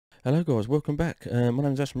Hello guys, welcome back. My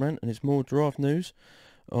name's Ash Morant and it's more draft news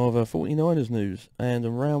of 49ers news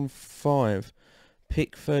and round 5,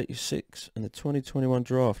 pick 36 and the 2021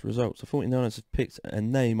 draft results. The 49ers have picked a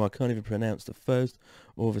name I can't even pronounce the first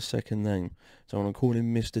or the second name, so I'm going to call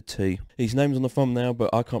him Mr. T. His name's on the thumbnail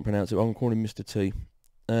but I can't pronounce it, I'm going to call him Mr. T.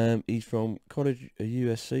 He's from college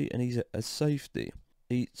USC and he's a safety.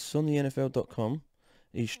 It's on the NFL.com,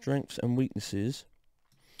 his strengths and weaknesses.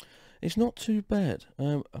 It's not too bad.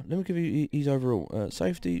 Let me give you his overall.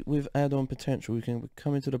 Safety with add-on potential. He can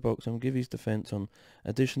come into the box and give his defence on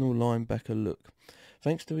additional linebacker look.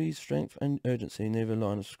 Thanks to his strength and urgency near the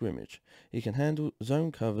line of scrimmage, he can handle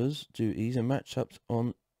zone covers duties and matchups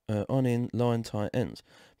on-in line tight ends,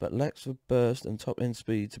 but lacks the burst and top-end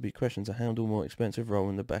speed to be questioned to handle more expensive role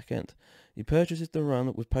in the back end. He purchases the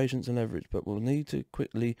run with patience and leverage, but will need to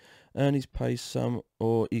quickly earn his pace some,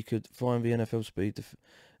 or he could find the NFL speed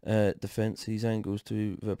defense his angles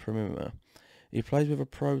to the perimeter. He plays with a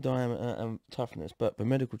pro diameter and toughness, but the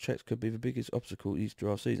medical checks could be the biggest obstacle each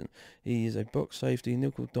draft season. He is a box safety,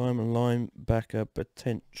 nickel diamond linebacker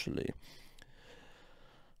potentially.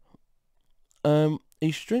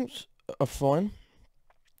 His strengths are fine.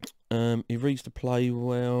 He reads the play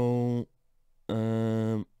well.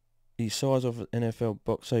 His size of NFL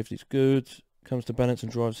box safety is good. Comes to balance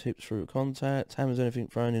and drives hips through contact. Hammers anything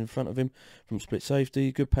thrown in front of him from split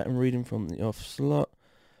safety. Good pattern reading from the off slot.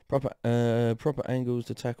 Proper angles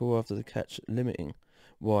to tackle after the catch, limiting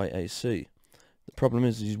YAC. The problem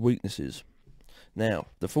is his weaknesses. Now,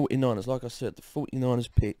 the 49ers, like I said, the 49ers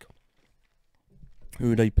pick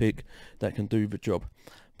who they pick that can do the job.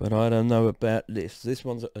 But I don't know about this. This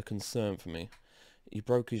one's a concern for me. He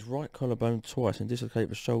broke his right collarbone twice and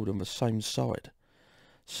dislocated the shoulder on the same side.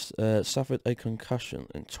 Suffered a concussion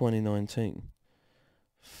in 2019.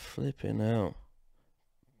 Flipping hell.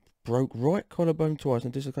 Broke right collarbone twice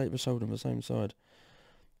and dislocated the shoulder on the same side.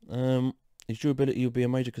 His durability will be a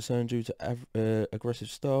major concern due to aggressive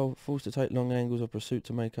style. Forced to take long angles of pursuit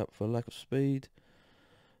to make up for lack of speed.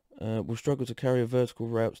 Will struggle to carry vertical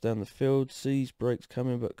routes down the field. Sees breaks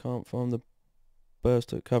coming but can't find the burst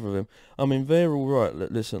to cover them. I mean, they're all right.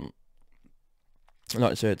 Listen,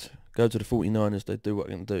 like I said, go to the 49ers, they do what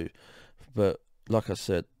they can do. But, like I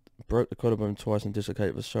said, broke the collarbone twice and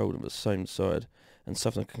dislocated the shoulder on the same side and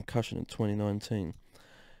suffered a concussion in 2019.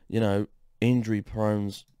 You know, injury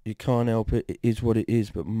prones, you can't help it. It is what it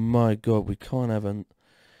is. But, my God, we can't have you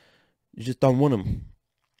just don't want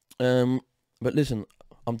them. But, listen,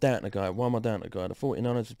 I'm doubting the guy. Why am I doubting the guy? The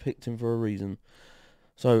 49ers have picked him for a reason.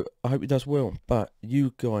 So, I hope he does well. But,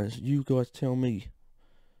 you guys tell me,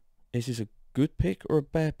 is this a good pick or a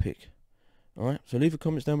bad pick? Alright, so leave the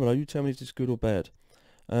comments down below. You tell me if this is good or bad.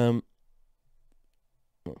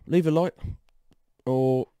 Leave a like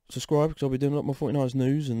or subscribe because I'll be doing a lot more 49ers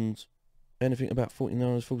news and anything about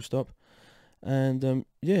 49ers full stop. And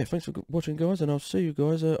yeah, thanks for watching guys, and I'll see you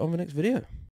guys on the next video.